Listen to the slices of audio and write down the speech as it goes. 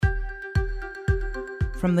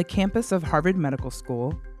From the campus of Harvard Medical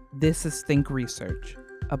School, this is Think Research,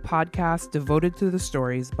 a podcast devoted to the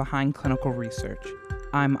stories behind clinical research.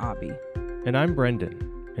 I'm Abby. And I'm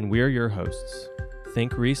Brendan, and we are your hosts.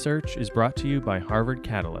 Think Research is brought to you by Harvard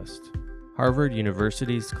Catalyst, Harvard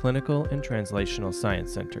University's Clinical and Translational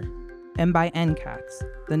Science Center. And by NCATS,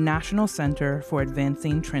 the National Center for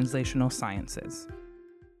Advancing Translational Sciences.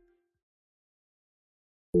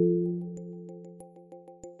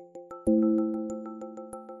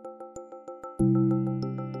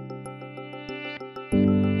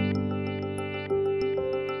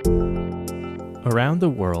 Around the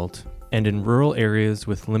world, and in rural areas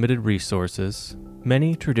with limited resources,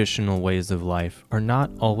 many traditional ways of life are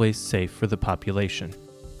not always safe for the population.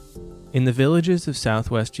 In the villages of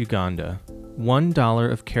southwest Uganda,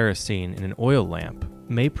 $1 of kerosene in an oil lamp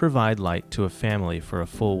may provide light to a family for a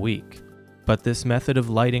full week, but this method of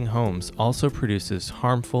lighting homes also produces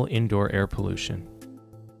harmful indoor air pollution.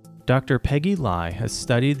 Dr. Peggy Lai has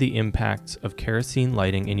studied the impacts of kerosene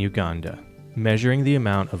lighting in Uganda, measuring the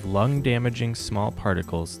amount of lung-damaging small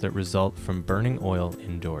particles that result from burning oil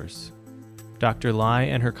indoors. Dr. Lai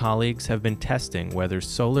and her colleagues have been testing whether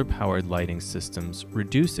solar-powered lighting systems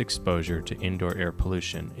reduce exposure to indoor air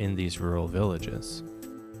pollution in these rural villages.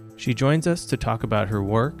 She joins us to talk about her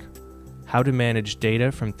work, how to manage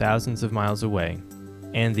data from thousands of miles away,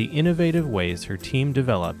 and the innovative ways her team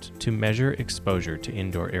developed to measure exposure to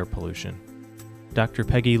indoor air pollution. Dr.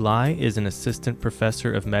 Peggy Lai is an assistant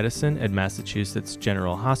professor of medicine at Massachusetts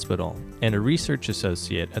General Hospital and a research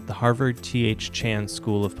associate at the Harvard T.H. Chan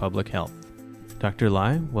School of Public Health. Dr.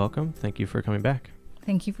 Lai, welcome. Thank you for coming back.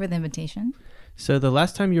 Thank you for the invitation. So the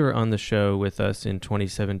last time you were on the show with us in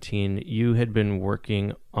 2017, you had been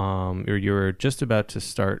working, or you were just about to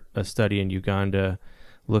start a study in Uganda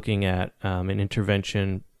looking at an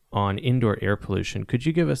intervention on indoor air pollution. Could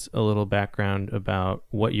you give us a little background about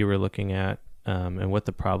what you were looking at and what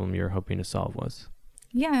the problem you're hoping to solve was?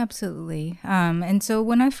 Yeah, absolutely. And so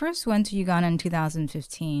when I first went to Uganda in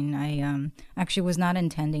 2015, I actually was not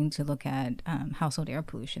intending to look at household air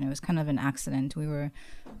pollution. It was kind of an accident. We were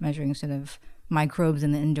measuring sort of microbes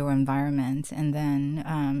in the indoor environment. And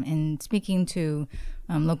then in speaking to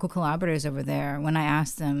local collaborators over there, when I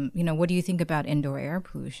asked them, what do you think about indoor air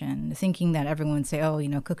pollution? Thinking that everyone would say,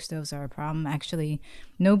 cook stoves are a problem. Actually,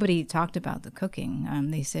 nobody talked about the cooking.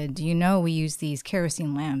 They said, we use these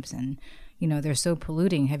kerosene lamps and they're so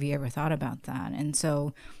polluting. Have you ever thought about that? And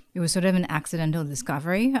so it was sort of an accidental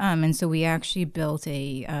discovery. And so we actually built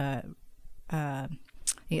a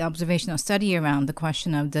observational study around the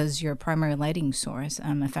question of, does your primary lighting source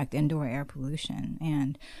affect indoor air pollution?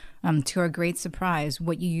 And to our great surprise,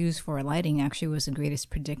 what you use for lighting actually was the greatest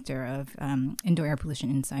predictor of indoor air pollution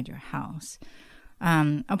inside your house.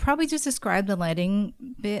 I'll probably just describe the lighting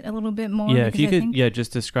bit a little bit more. Yeah, if you could,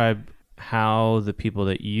 just describe how the people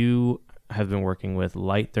that you have been working with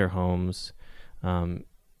light their homes.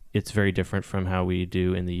 It's very different from how we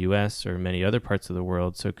do in the U.S. or many other parts of the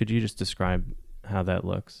world. So could you just describe how that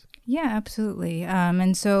looks? Yeah, absolutely.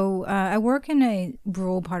 And so I work in a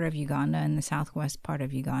rural part of Uganda, in the southwest part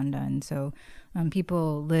of Uganda. And so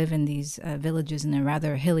people live in these villages in a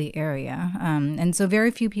rather hilly area. And so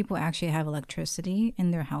very few people actually have electricity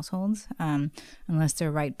in their households unless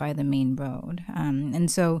they're right by the main road. And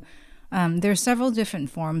so there are several different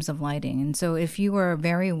forms of lighting. And so if you were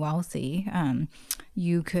very wealthy,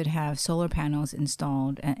 you could have solar panels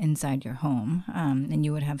installed inside your home, and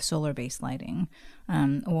you would have solar-based lighting.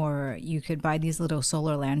 Or you could buy these little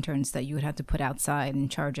solar lanterns that you would have to put outside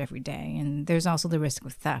and charge every day. And there's also the risk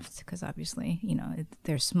of theft because obviously,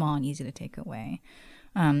 they're small and easy to take away.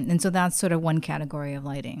 And so that's sort of one category of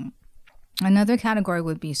lighting. Another category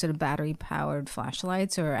would be sort of battery-powered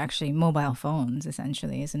flashlights, or actually mobile phones,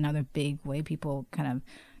 essentially, is another big way people kind of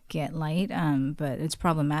get light. But it's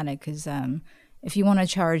problematic because if you want to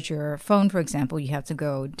charge your phone, for example, you have to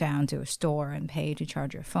go down to a store and pay to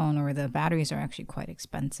charge your phone, or the batteries are actually quite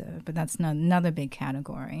expensive. But that's another big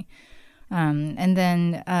category. And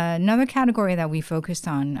then another category that we focused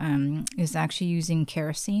on is actually using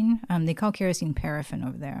kerosene. They call kerosene paraffin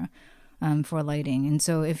over there. For lighting. And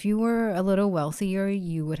so if you were a little wealthier,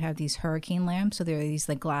 you would have these hurricane lamps. So there are these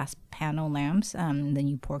like glass panel lamps, and then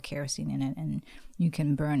you pour kerosene in it and you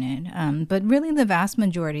can burn it. But really the vast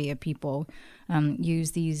majority of people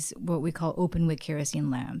use these, what we call open wick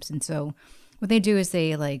kerosene lamps. And so what they do is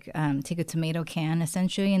they take a tomato can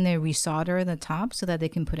essentially, and they resolder the top so that they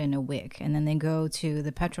can put in a wick. And then they go to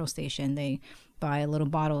the petrol station, they buy a little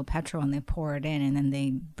bottle of petrol and they pour it in, and then they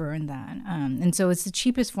burn that. And so it's the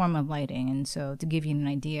cheapest form of lighting. And so to give you an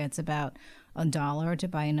idea, it's about $1 to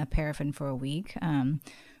buy enough paraffin for a week.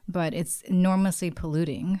 but it's enormously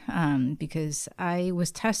polluting because I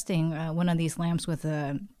was testing one of these lamps with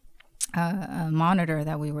a monitor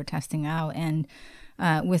that we were testing out, and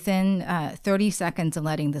within 30 seconds of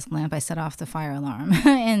lighting this lamp, I set off the fire alarm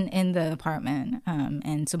in the apartment.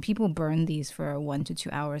 And so people burn these for 1 to 2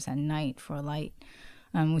 hours at night for light,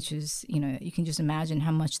 which is, you can just imagine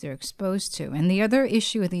how much they're exposed to. And the other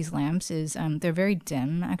issue with these lamps is they're very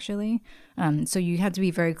dim, actually. So you have to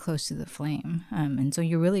be very close to the flame. And so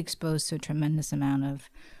you're really exposed to a tremendous amount of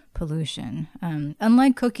pollution.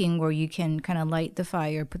 Unlike cooking, where you can kind of light the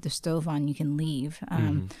fire, put the stove on, you can leave.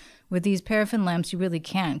 With these paraffin lamps, you really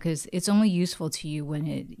can't, because it's only useful to you when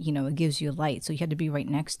it gives you light. So you had to be right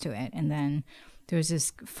next to it. And then there's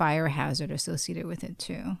this fire hazard associated with it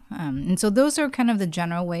too. And so those are kind of the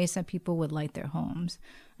general ways that people would light their homes.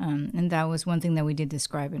 And that was one thing that we did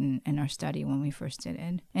describe in our study when we first did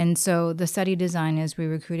it. And so the study design is we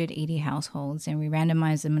recruited 80 households and we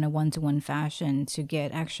randomized them in a 1-to-1 fashion to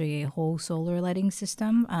get actually a whole solar lighting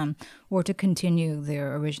system or to continue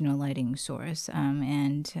their original lighting source.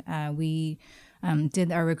 We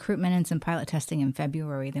did our recruitment and some pilot testing in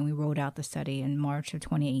February. Then we rolled out the study in March of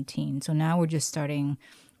 2018. So now we're just starting,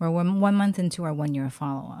 we're 1 month into our 1-year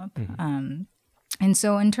follow-up. And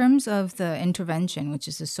so in terms of the intervention, which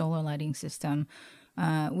is the solar lighting system,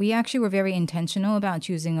 we actually were very intentional about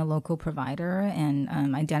choosing a local provider and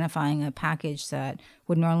identifying a package that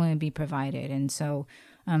would normally be provided. And so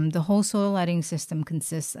the whole solar lighting system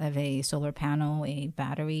consists of a solar panel, a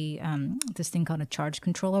battery, this thing called a charge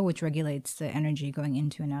controller, which regulates the energy going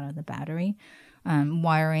into and out of the battery,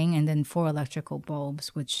 wiring, and then 4 electrical bulbs,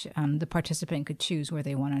 which the participant could choose where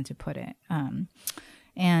they wanted to put it.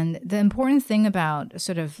 And the important thing about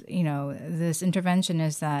sort of, this intervention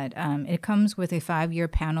is that it comes with a 5-year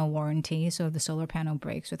panel warranty. So if the solar panel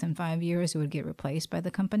breaks within 5 years, it would get replaced by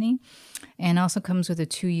the company. And also comes with a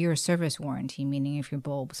 2-year service warranty, meaning if your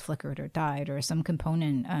bulbs flickered or died or some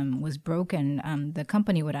component was broken, the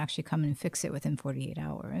company would actually come and fix it within 48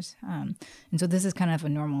 hours. And so this is kind of a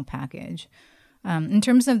normal package. In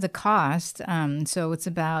terms of the cost, so it's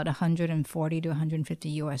about $140 to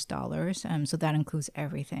 $150. So that includes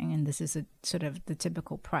everything. And this is sort of the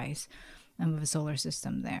typical price of a solar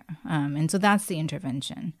system there. And so that's the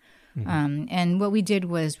intervention. And what we did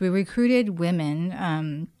was we recruited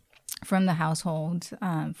women from the household,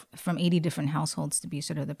 from 80 different households to be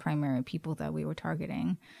sort of the primary people that we were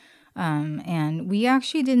targeting. And we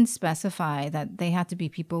actually didn't specify that they had to be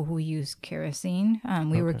people who use kerosene.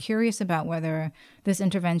 We were curious about whether this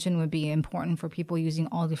intervention would be important for people using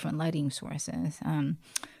all different lighting sources.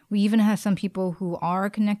 We even have some people who are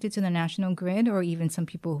connected to the national grid, or even some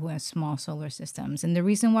people who have small solar systems. And the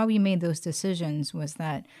reason why we made those decisions was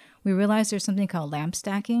that we realized there's something called lamp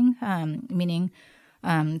stacking, meaning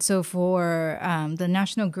so for the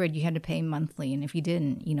national grid, you had to pay monthly. And if you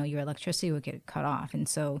didn't, your electricity would get cut off. And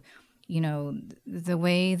so, the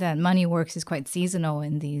way that money works is quite seasonal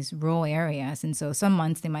in these rural areas. And so some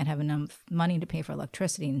months they might have enough money to pay for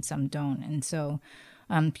electricity and some don't. And so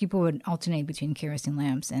people would alternate between kerosene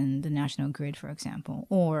lamps and the national grid, for example.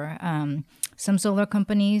 Or some solar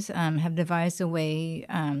companies have devised a way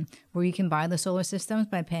where you can buy the solar systems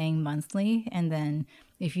by paying monthly, and then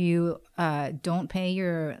if you don't pay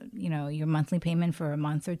your monthly payment for a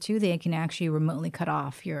month or two, they can actually remotely cut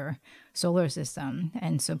off your solar system.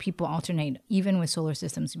 And so people alternate, even with solar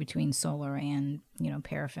systems, between solar and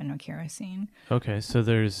paraffin or kerosene. Okay, so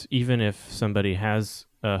there's, even if somebody has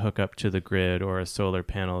a hookup to the grid or a solar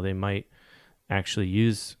panel, they might actually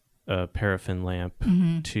use a paraffin lamp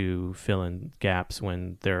to fill in gaps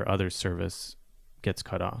when their other service gets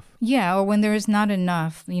cut off. Yeah, or when there is not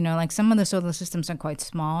enough, like some of the solar systems are quite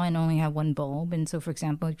small and only have 1 bulb. And so, for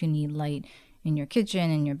example, if you need light in your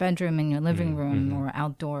kitchen, in your bedroom, in your living room, or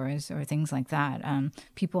outdoors, or things like that,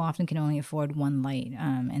 people often can only afford 1 light.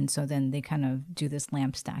 And so then they kind of do this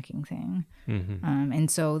lamp stacking thing.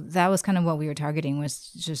 And so that was kind of what we were targeting,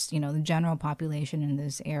 was just, the general population in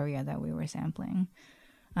this area that we were sampling.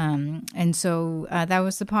 And so that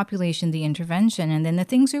was the population, the intervention. And then the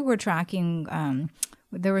things we were tracking,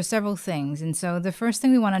 there were several things. And so the first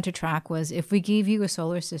thing we wanted to track was, if we gave you a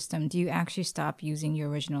solar system, do you actually stop using your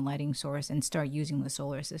original lighting source and start using the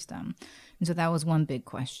solar system? And so that was one big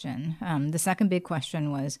question. The second big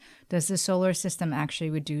question was, does the solar system actually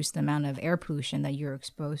reduce the amount of air pollution that you're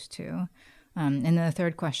exposed to? And then the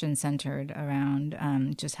third question centered around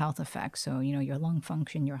just health effects. So, your lung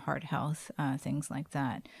function, your heart health, things like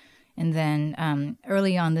that. And then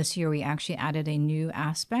early on this year, we actually added a new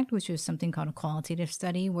aspect, which is something called a qualitative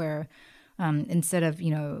study, where instead of,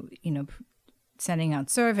 sending out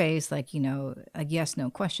surveys like, like yes, no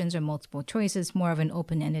questions or multiple choices, more of an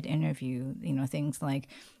open-ended interview, things like,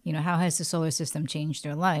 how has the solar system changed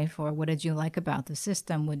your life? Or what did you like about the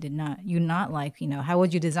system? What did you not like? How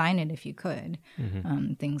would you design it if you could?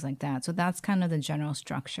 Things like that. So that's kind of the general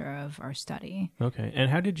structure of our study. Okay. And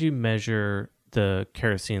how did you measure the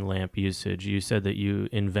kerosene lamp usage? You said that you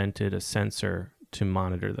invented a sensor to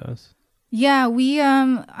monitor those. Yeah, we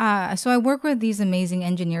so I work with these amazing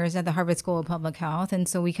engineers at the Harvard School of Public Health, and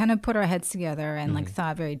so we kind of put our heads together and like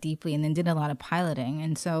thought very deeply, and then did a lot of piloting.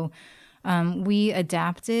 And so we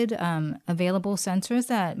adapted available sensors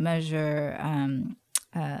that measure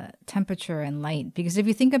temperature and light, because if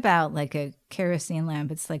you think about like a kerosene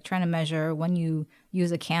lamp, it's like trying to measure when you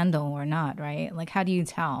use a candle or not, right? Like how do you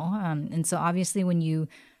tell? And so obviously when you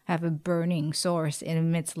have a burning source, it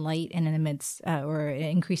emits light and it emits or it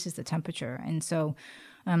increases the temperature. And so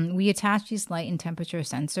we attach these light and temperature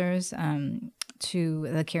sensors to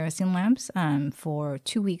the kerosene lamps for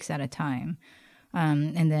 2 weeks at a time.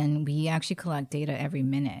 And then we actually collect data every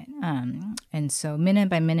minute. And so minute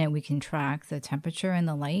by minute, we can track the temperature and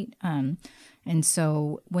the light. And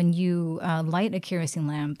so when you light a kerosene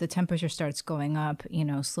lamp, the temperature starts going up,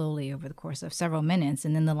 slowly over the course of several minutes,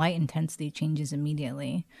 and then the light intensity changes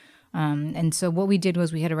immediately. And so what we did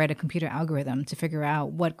was we had to write a computer algorithm to figure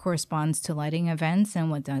out what corresponds to lighting events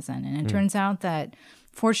and what doesn't. And it turns out that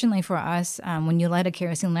fortunately for us, when you light a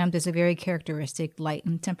kerosene lamp, there's a very characteristic light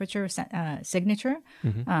and temperature signature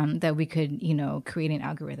that we could, create an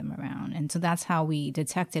algorithm around. And so that's how we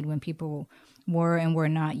detected when people were and were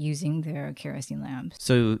not using their kerosene lamps.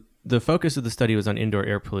 So the focus of the study was on indoor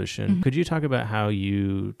air pollution. Could you talk about how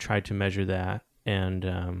you tried to measure that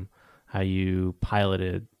and how you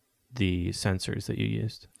piloted the sensors that you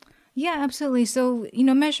used? Yeah, absolutely. So,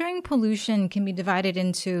 measuring pollution can be divided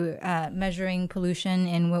into measuring pollution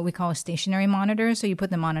in what we call a stationary monitor. So you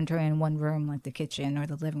put the monitor in one room, like the kitchen or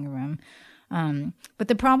the living room. But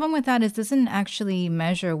the problem with that is it doesn't actually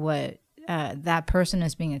measure what that person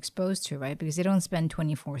is being exposed to, right? Because they don't spend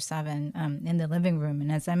 24/7 in the living room. And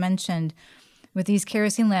as I mentioned, with these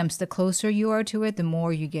kerosene lamps, the closer you are to it, the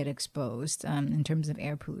more you get exposed in terms of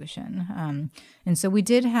air pollution. And so we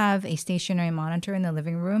did have a stationary monitor in the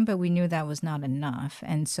living room, but we knew that was not enough.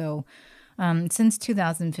 And so since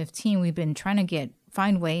 2015, we've been trying to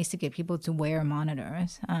find ways to get people to wear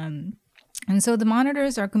monitors. And so the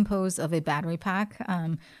monitors are composed of a battery pack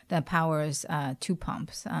that powers 2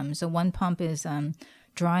 pumps. So one pump is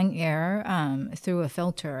drawing air through a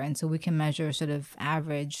filter, and so we can measure sort of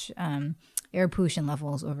average air pollution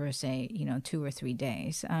levels over, say, 2 or 3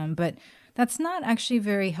 days. But that's not actually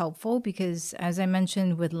very helpful because, as I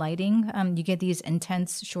mentioned, with lighting, you get these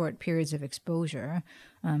intense short periods of exposure,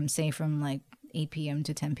 say from like 8 p.m.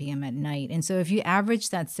 to 10 p.m. at night. And so if you average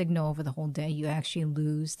that signal over the whole day, you actually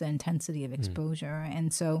lose the intensity of exposure.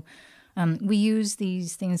 And so we use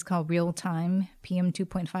these things called real-time PM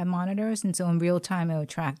 2.5 monitors. And so in real time, it will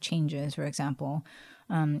track changes, for example,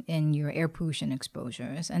 in your air pollution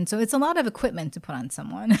exposures. And so it's a lot of equipment to put on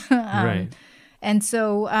someone. Right. And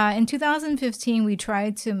so in 2015, we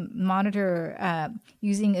tried to monitor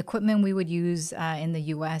using equipment we would use in the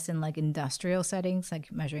U.S. in like industrial settings,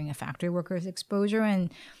 like measuring a factory worker's exposure.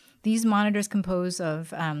 And these monitors compose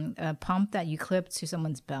of a pump that you clip to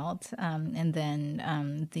someone's belt, and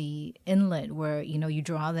then the inlet where, you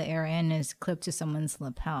draw the air in is clipped to someone's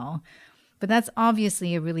lapel. But that's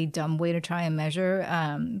obviously a really dumb way to try and measure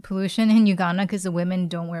pollution in Uganda because the women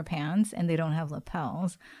don't wear pants and they don't have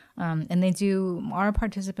lapels. And our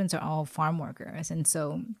participants are all farm workers. And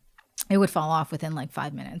so it would fall off within like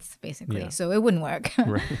 5 minutes, basically. Yeah. So it wouldn't work.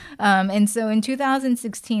 Right. And so in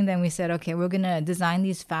 2016, then we said, okay, we're going to design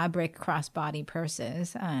these fabric crossbody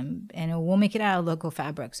purses. And we'll make it out of local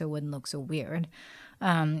fabric so it wouldn't look so weird.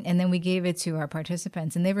 And then we gave it to our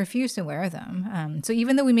participants, and they refused to wear them. So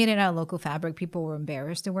even though we made it out of local fabric, people were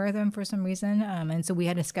embarrassed to wear them for some reason. And so we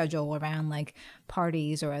had to schedule around like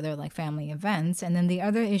parties or other like family events. And then the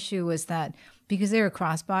other issue was that because they were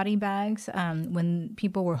crossbody bags, when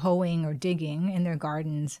people were hoeing or digging in their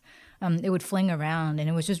gardens, it would fling around, and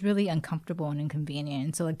it was just really uncomfortable and inconvenient.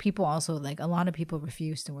 And so like people also, like a lot of people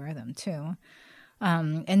refused to wear them too.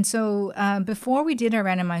 And so before we did our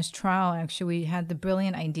randomized trial, actually, we had the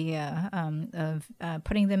brilliant idea of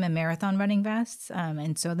putting them in marathon running vests.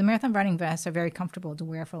 And so the marathon running vests are very comfortable to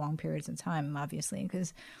wear for long periods of time, obviously,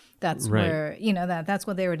 because that's right. where, that's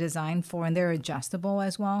what they were designed for, and they're adjustable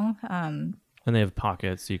as well. And they have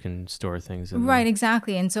pockets you can store things in. Right,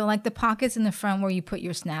 exactly. And so like the pockets in the front where you put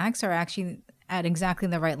your snacks are actually at exactly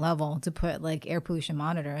the right level to put like air pollution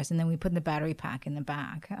monitors. And then we put the battery pack in the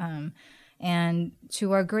back. And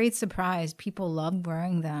to our great surprise, people loved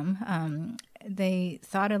wearing them. They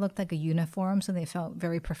thought it looked like a uniform, so they felt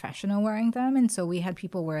very professional wearing them. And so we had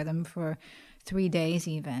people wear them for 3 days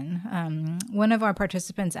even. One of our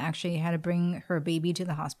participants actually had to bring her baby to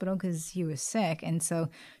the hospital because he was sick. And so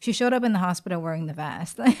she showed up in the hospital wearing the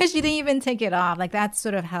vest. She didn't even take it off. Like, that's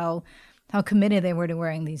sort of how committed they were to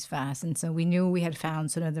wearing these vests. And so we knew we had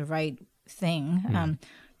found sort of the right thing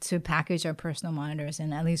to package our personal monitors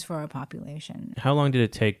in, at least for our population. How long did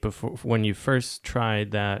it take before, when you first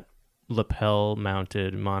tried that lapel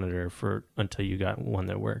mounted monitor, until you got one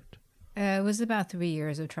that worked? It was about 3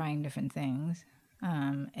 years of trying different things.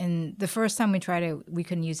 And the first time we tried it, we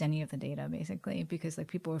couldn't use any of the data basically because like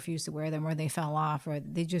people refused to wear them, or they fell off, or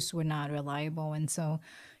they just were not reliable. And so,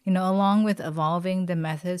 along with evolving the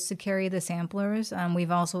methods to carry the samplers,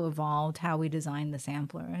 we've also evolved how we design the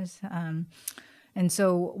samplers. And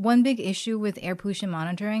so one big issue with air pollution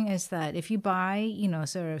monitoring is that if you buy,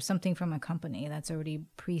 sort of something from a company that's already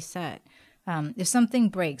preset, if something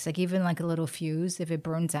breaks, like even like a little fuse, if it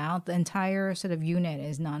burns out, the entire sort of unit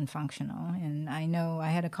is non-functional. And I know I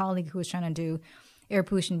had a colleague who was trying to do air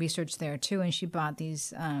pollution research there too, and she bought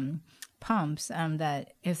these pumps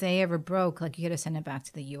that if they ever broke, like you had to send it back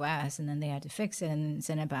to the US, and then they had to fix it and then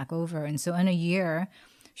send it back over. And so in a year,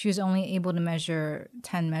 she was only able to measure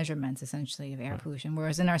 10 measurements essentially of air pollution,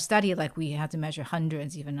 whereas in our study, like we had to measure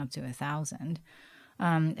hundreds, even up to 1,000.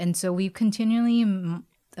 And so we've continually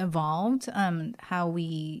evolved how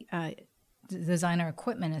we design our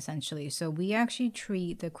equipment essentially. So we actually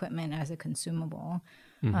treat the equipment as a consumable.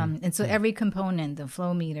 And so every component, the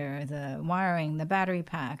flow meter, the wiring, the battery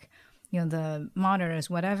pack, the monitors,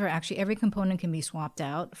 whatever, actually every component can be swapped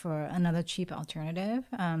out for another cheap alternative.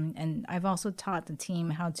 And I've also taught the team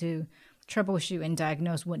how to troubleshoot and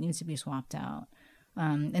diagnose what needs to be swapped out.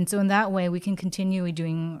 And so in that way, we can continue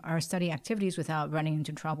doing our study activities without running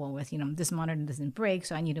into trouble with, this monitor doesn't break,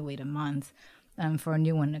 so I need to wait a month for a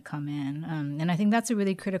new one to come in. And I think that's a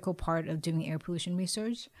really critical part of doing air pollution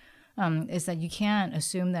research, is that you can't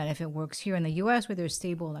assume that if it works here in the US where there's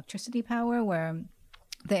stable electricity power, where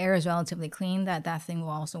the air is relatively clean, that thing will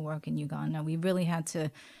also work in Uganda. We really had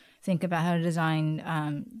to think about how to design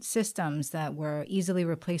systems that were easily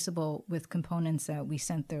replaceable with components that we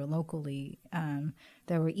sent there locally,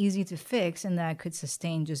 that were easy to fix and that could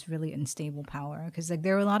sustain just really unstable power. Because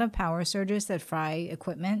there are a lot of power surges that fry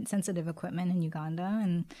equipment, sensitive equipment in Uganda,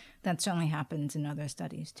 and that certainly happens in other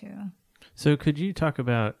studies too. So could you talk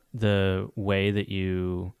about the way that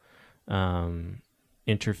you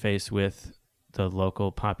interface with the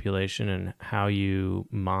local population and how you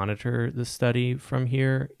monitor the study from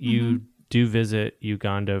here? You do visit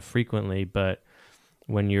Uganda frequently, but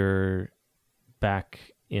when you're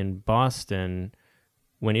back in Boston,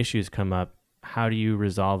 when issues come up, how do you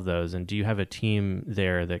resolve those? And do you have a team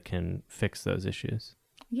there that can fix those issues?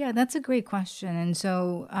 Yeah, that's a great question. And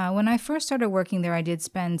so when I first started working there, I did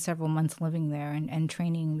spend several months living there and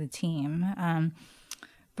training the team.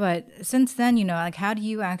 But since then, how do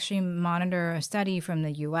you actually monitor a study from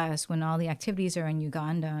the US when all the activities are in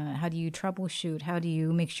Uganda? How do you troubleshoot? How do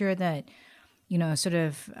you make sure that,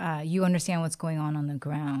 you understand what's going on the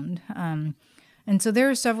ground? And so there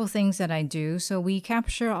are several things that I do. So we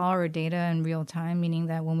capture all our data in real time, meaning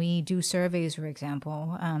that when we do surveys, for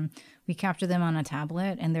example, we capture them on a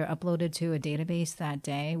tablet and they're uploaded to a database that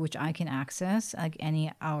day, which I can access like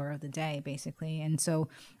any hour of the day, basically. And so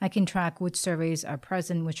I can track which surveys are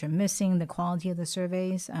present, which are missing, the quality of the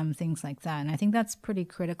surveys, things like that. And I think that's pretty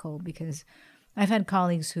critical because I've had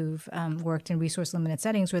colleagues who've worked in resource-limited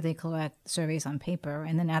settings where they collect surveys on paper,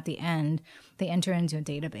 and then at the end, they enter into a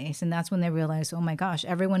database. And that's when they realize, oh my gosh,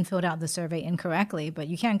 everyone filled out the survey incorrectly, but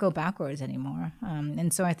you can't go backwards anymore.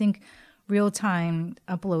 And so I think real-time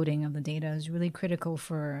uploading of the data is really critical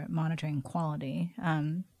for monitoring quality.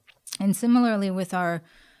 And similarly with our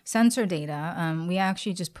sensor data, we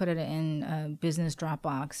actually just put it in a business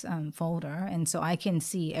Dropbox folder. And so I can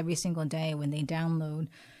see every single day when they download,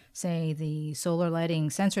 say, the solar lighting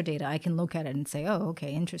sensor data, I can look at it and say, oh,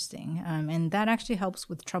 okay, interesting. And that actually helps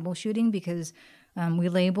with troubleshooting because we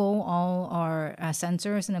label all our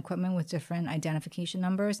sensors and equipment with different identification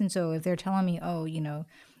numbers. And so if they're telling me, oh,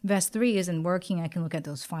 VEST 3 isn't working, I can look at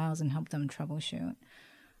those files and help them troubleshoot.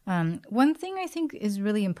 One thing I think is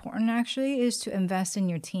really important, actually, is to invest in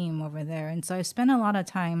your team over there. And so I spent a lot of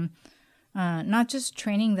time not just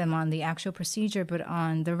training them on the actual procedure, but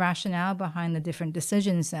on the rationale behind the different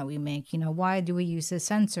decisions that we make. Why do we use this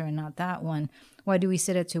sensor and not that one? Why do we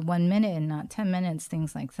set it to 1 minute and not 10 minutes?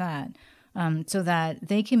 Things like that. so that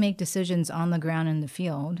they can make decisions on the ground in the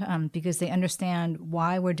field, because they understand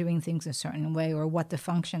why we're doing things a certain way or what the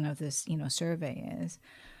function of this, survey is.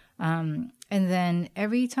 And then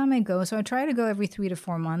every time I go, so I try to go every 3 to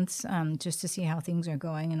 4 months, just to see how things are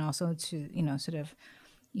going, and also to,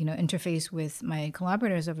 interface with my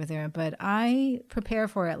collaborators over there. But I prepare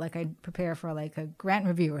for it like I prepare for like a grant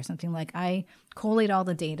review or something. Like I collate all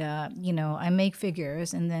the data, I make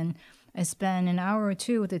figures, and then I spend an hour or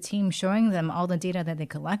two with the team showing them all the data that they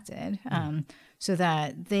collected, so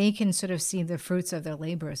that they can sort of see the fruits of their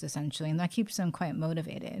labors, essentially. And that keeps them quite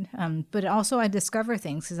motivated. But also I discover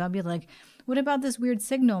things, because I'll be like, what about this weird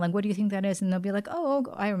signal? Like, what do you think that is? And they'll be like, oh,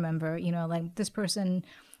 I remember, like this person,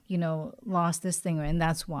 lost this thing, and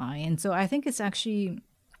that's why. And so I think it's actually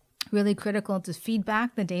really critical to feed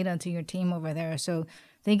back the data to your team over there, so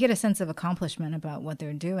they get a sense of accomplishment about what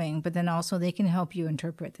they're doing, but then also they can help you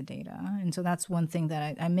interpret the data. And so that's one thing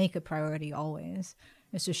that I make a priority always,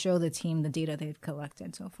 is to show the team the data they've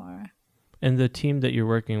collected so far. And the team that you're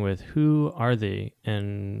working with, who are they,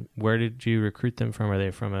 and where did you recruit them from? Are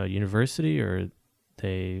they from a university, or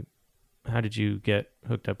how did you get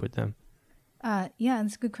hooked up with them? Yeah,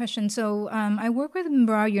 that's a good question. So I work with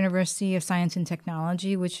Mbarara University of Science and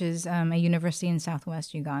Technology, which is a university in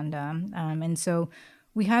southwest Uganda. And so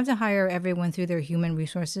we have to hire everyone through their human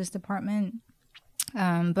resources department.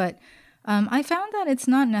 But I found that it's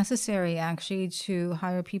not necessary, actually, to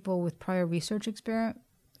hire people with prior research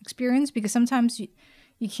experience, because sometimes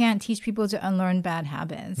you can't teach people to unlearn bad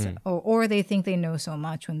habits, or they think they know so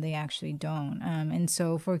much when they actually don't. And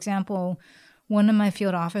so, for example, one of my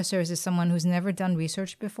field officers is someone who's never done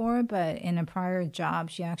research before, but in a prior job,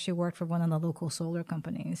 she actually worked for one of the local solar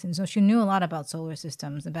companies. And so she knew a lot about solar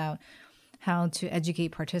systems, about how to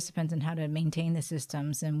educate participants and how to maintain the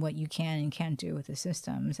systems and what you can and can't do with the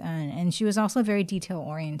systems. And she was also very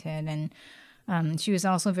detail-oriented, and she was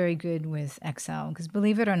also very good with Excel, because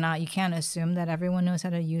believe it or not, you can't assume that everyone knows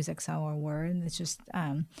how to use Excel or Word. It's just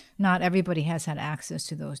not everybody has had access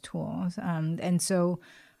to those tools. And so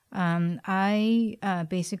I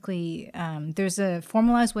basically, there's a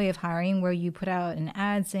formalized way of hiring where you put out an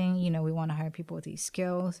ad saying, we want to hire people with these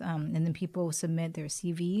skills. And then people submit their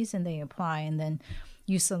CVs and they apply, and then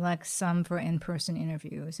you select some for in-person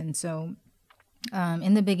interviews. And so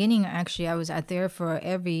in the beginning, actually, I was out there for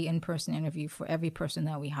every in-person interview for every person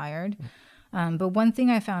that we hired. But one thing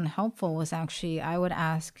I found helpful was actually I would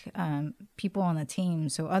ask people on the team,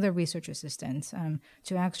 so other research assistants,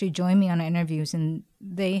 to actually join me on interviews, and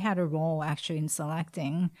they had a role actually in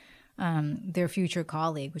selecting their future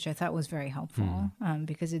colleague, which I thought was very helpful,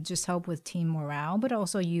 because it just helped with team morale, but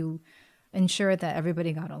also you ensure that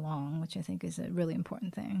everybody got along, which I think is a really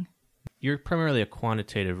important thing. You're primarily a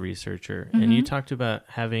quantitative researcher, and you talked about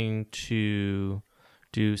having to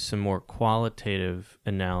do some more qualitative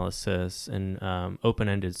analysis and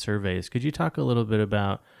open-ended surveys. Could you talk a little bit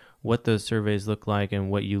about what those surveys look like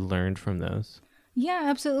and what you learned from those? Yeah,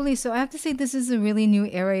 absolutely. So I have to say this is a really new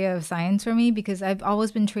area of science for me, because I've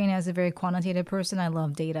always been trained as a very quantitative person. I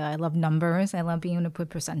love data. I love numbers. I love being able to put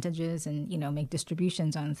percentages and, make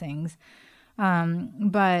distributions on things.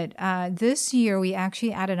 But this year we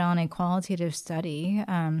actually added on a qualitative study.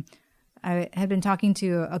 I had been talking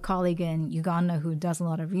to a colleague in Uganda who does a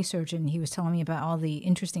lot of research, and he was telling me about all the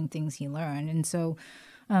interesting things he learned. And so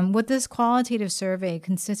what this qualitative survey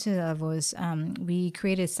consisted of was we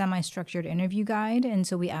created a semi-structured interview guide. And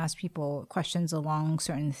so we asked people questions along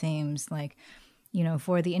certain themes, like,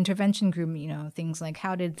 for the intervention group, things like,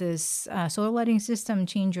 how did this solar lighting system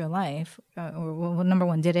change your life? Well, number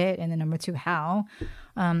one, did it? And then number two, how?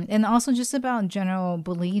 And also just about general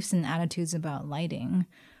beliefs and attitudes about lighting.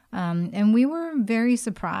 And we were very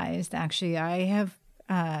surprised, actually. I have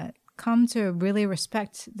come to really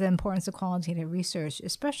respect the importance of qualitative research,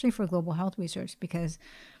 especially for global health research, because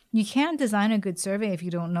you can't design a good survey if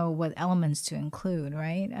you don't know what elements to include,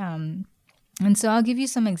 right? And so I'll give you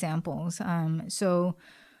some examples.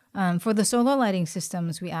 For the solar lighting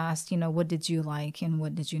systems, we asked, what did you like and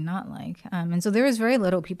what did you not like? And so there was very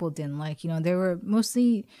little people didn't like. There were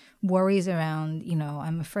mostly worries around,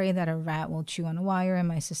 I'm afraid that a rat will chew on a wire and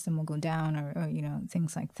my system will go down, or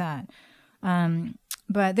things like that.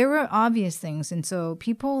 But there were obvious things. And so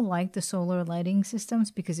people liked the solar lighting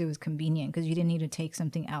systems because it was convenient, because you didn't need to take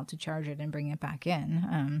something out to charge it and bring it back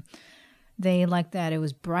in. They liked that it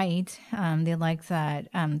was bright. They liked that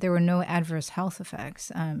there were no adverse health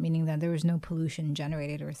effects, meaning that there was no pollution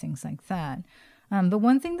generated or things like that. But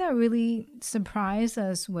one thing that really surprised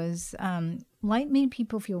us was light made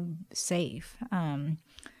people feel safe.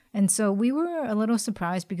 And so we were a little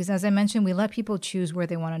surprised because, as I mentioned, we let people choose where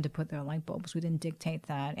they wanted to put their light bulbs. We didn't dictate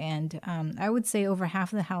that. And I would say over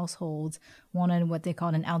half of the households wanted what they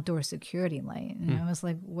called an outdoor security light. And I was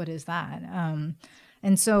like, what is that?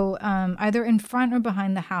 And so either in front or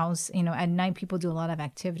behind the house, at night people do a lot of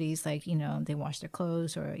activities like, they wash their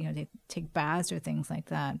clothes or, they take baths or things like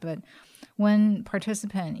that. But one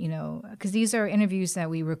participant, because these are interviews that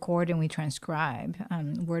we record and we transcribe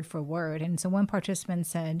word for word. And so one participant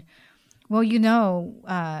said, well,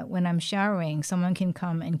 when I'm showering, someone can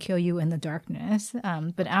come and kill you in the darkness.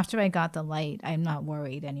 But after I got the light, I'm not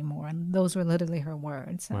worried anymore. And those were literally her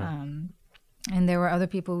words. Wow. And there were other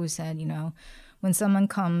people who said, when someone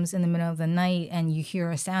comes in the middle of the night and you hear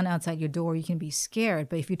a sound outside your door, you can be scared.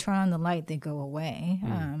 But if you turn on the light, they go away.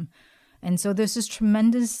 And so there's this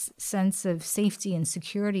tremendous sense of safety and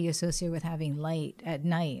security associated with having light at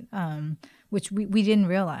night, which we didn't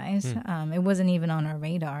realize. It wasn't even on our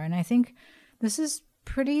radar. And I think this is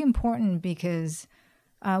pretty important because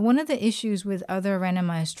one of the issues with other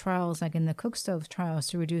randomized trials, like in the cook stove trials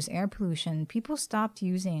to reduce air pollution, people stopped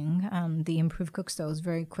using the improved cook stoves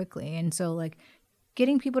very quickly. And so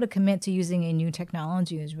getting people to commit to using a new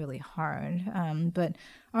technology is really hard. But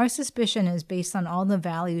our suspicion is based on all the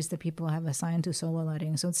values that people have assigned to solar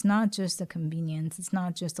lighting. So it's not just the convenience. It's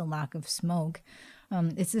not just a lack of smoke.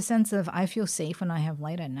 It's the sense of I feel safe when I have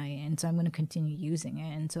light at night, and so I'm going to continue using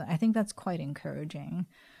it. And so I think that's quite encouraging.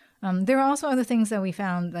 There are also other things that we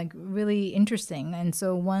found really interesting. And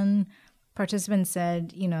so one participant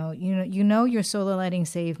said, your solar lighting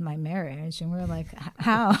saved my marriage. And we're like,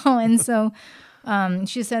 how? And so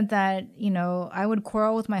she said that, I would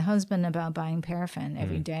quarrel with my husband about buying paraffin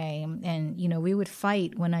every day. And, we would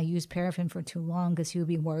fight when I used paraffin for too long because he would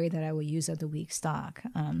be worried that I would use up the weak stock.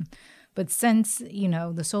 But since,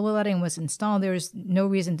 the solar lighting was installed, there's no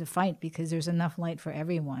reason to fight because there's enough light for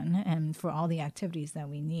everyone and for all the activities that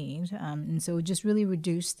we need. And so it just really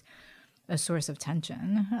reduced a source of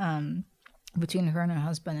tension between her and her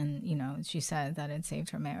husband. And, she said that it saved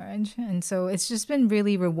her marriage. And so it's just been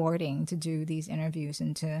really rewarding to do these interviews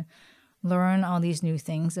and to learn all these new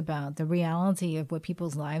things about the reality of what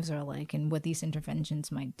people's lives are like and what these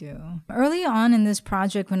interventions might do. Early on in this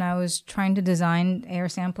project, when I was trying to design air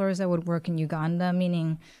samplers that would work in Uganda,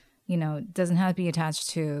 meaning, doesn't have to be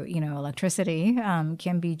attached to, electricity,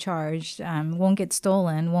 can be charged, won't get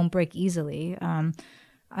stolen, won't break easily.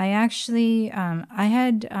 I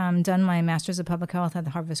had done my Master's of Public Health at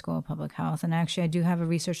the Harvard School of Public Health, and actually I do have a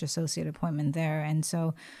research associate appointment there. And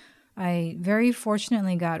so I very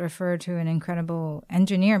fortunately got referred to an incredible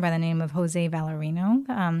engineer by the name of Jose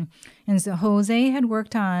Valerino. And so Jose had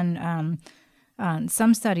worked on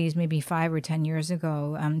some studies maybe 5 or 10 years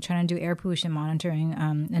ago, trying to do air pollution monitoring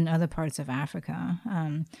in other parts of Africa.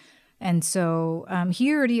 And so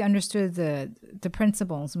he already understood the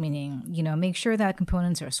principles, meaning, make sure that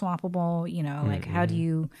components are swappable, how do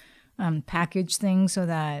you package things so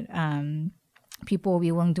that people will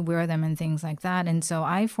be willing to wear them and things like that. And so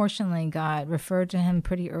I fortunately got referred to him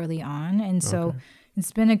pretty early on. And so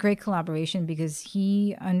it's been a great collaboration because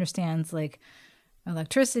he understands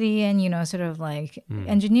electricity and,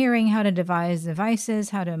 engineering, how to devise devices,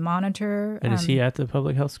 how to monitor. And is he at the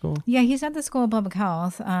public health school? Yeah, he's at the School of Public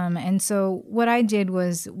Health. And so what I did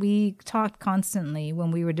was we talked constantly when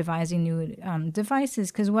we were devising new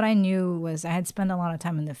devices, because what I knew was I had spent a lot of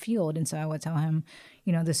time in the field. And so I would tell him,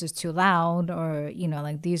 this is too loud, or,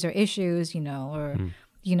 these are issues, or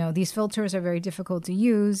these filters are very difficult to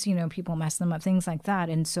use, people mess them up, things like that.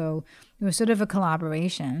 And so it was sort of a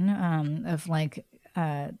collaboration of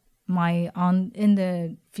in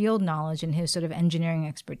the field knowledge and his sort of engineering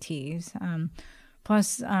expertise.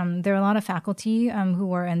 Plus, there are a lot of faculty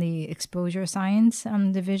who are in the exposure science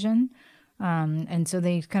division. And so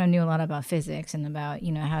they kind of knew a lot about physics and about,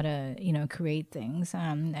 how to, create things.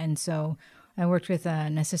 And so I worked with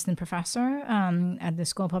an assistant professor at the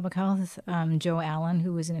School of Public Health, Joe Allen,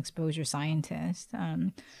 who was an exposure scientist.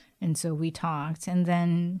 And so we talked. And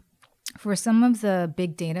then for some of the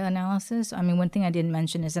big data analysis, one thing I didn't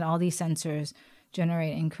mention is that all these sensors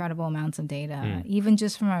generate incredible amounts of data. Even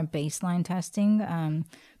just from our baseline testing,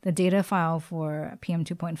 the data file for PM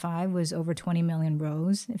 2.5 was over 20 million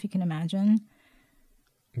rows, if you can imagine.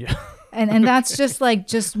 Yeah. And that's just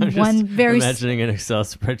one very imagining an Excel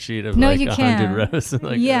spreadsheet of 100 rows.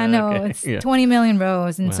 It's 20 million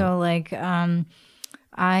rows. And so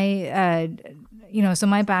so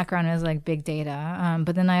my background is big data.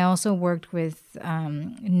 But then I also worked with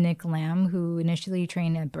Nick Lamb, who initially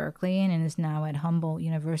trained at Berkeley and is now at Humboldt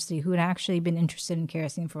University, who had actually been interested in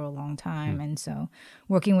kerosene for a long time. And so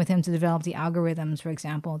working with him to develop the algorithms, for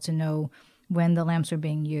example, to know when the lamps were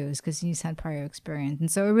being used because he's had prior experience.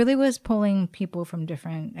 And so it really was pulling people from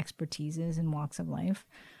different expertises and walks of life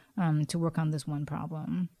to work on this one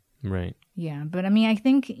problem. Right. Yeah. But I mean, I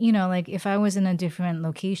think, you know, like if I was in a different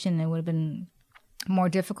location, it would have been more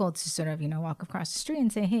difficult to sort of, you know, walk across the street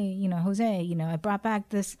and say, hey, you know, Jose, you know, I brought back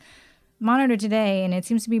this monitor today and it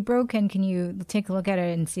seems to be broken. Can you take a look at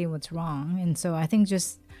it and see what's wrong? And so I think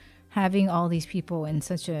just having all these people in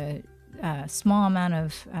such a small amount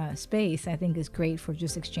of space, I think is great for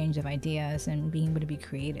just exchange of ideas and being able to be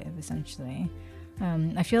creative, essentially.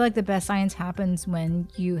 I feel like the best science happens when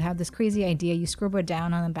you have this crazy idea, you scribble it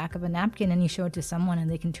down on the back of a napkin and you show it to someone and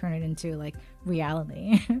they can turn it into like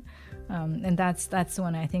reality. And that's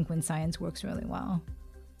when I think when science works really well.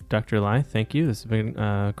 Dr. Lai, thank you. This has been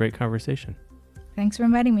a great conversation. Thanks for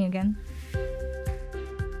inviting me again.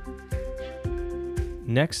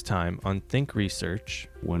 Next time on Think Research.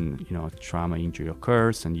 When, you know, a trauma injury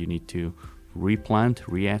occurs and you need to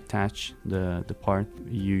reattach the part,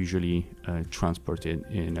 usually transport it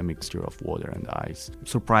in a mixture of water and ice.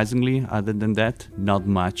 Surprisingly, other than that, not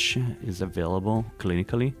much is available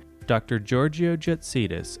clinically. Dr. Giorgio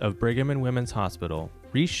Jetsitis of Brigham and Women's Hospital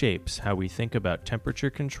reshapes how we think about temperature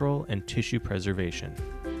control and tissue preservation.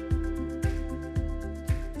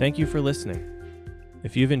 Thank you for listening.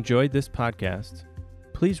 If you've enjoyed this podcast,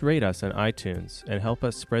 please rate us on iTunes and help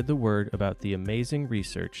us spread the word about the amazing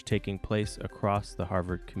research taking place across the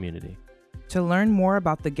Harvard community. To learn more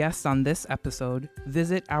about the guests on this episode,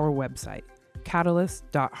 visit our website,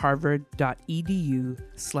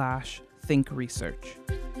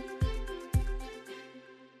 catalyst.harvard.edu/thinkresearch.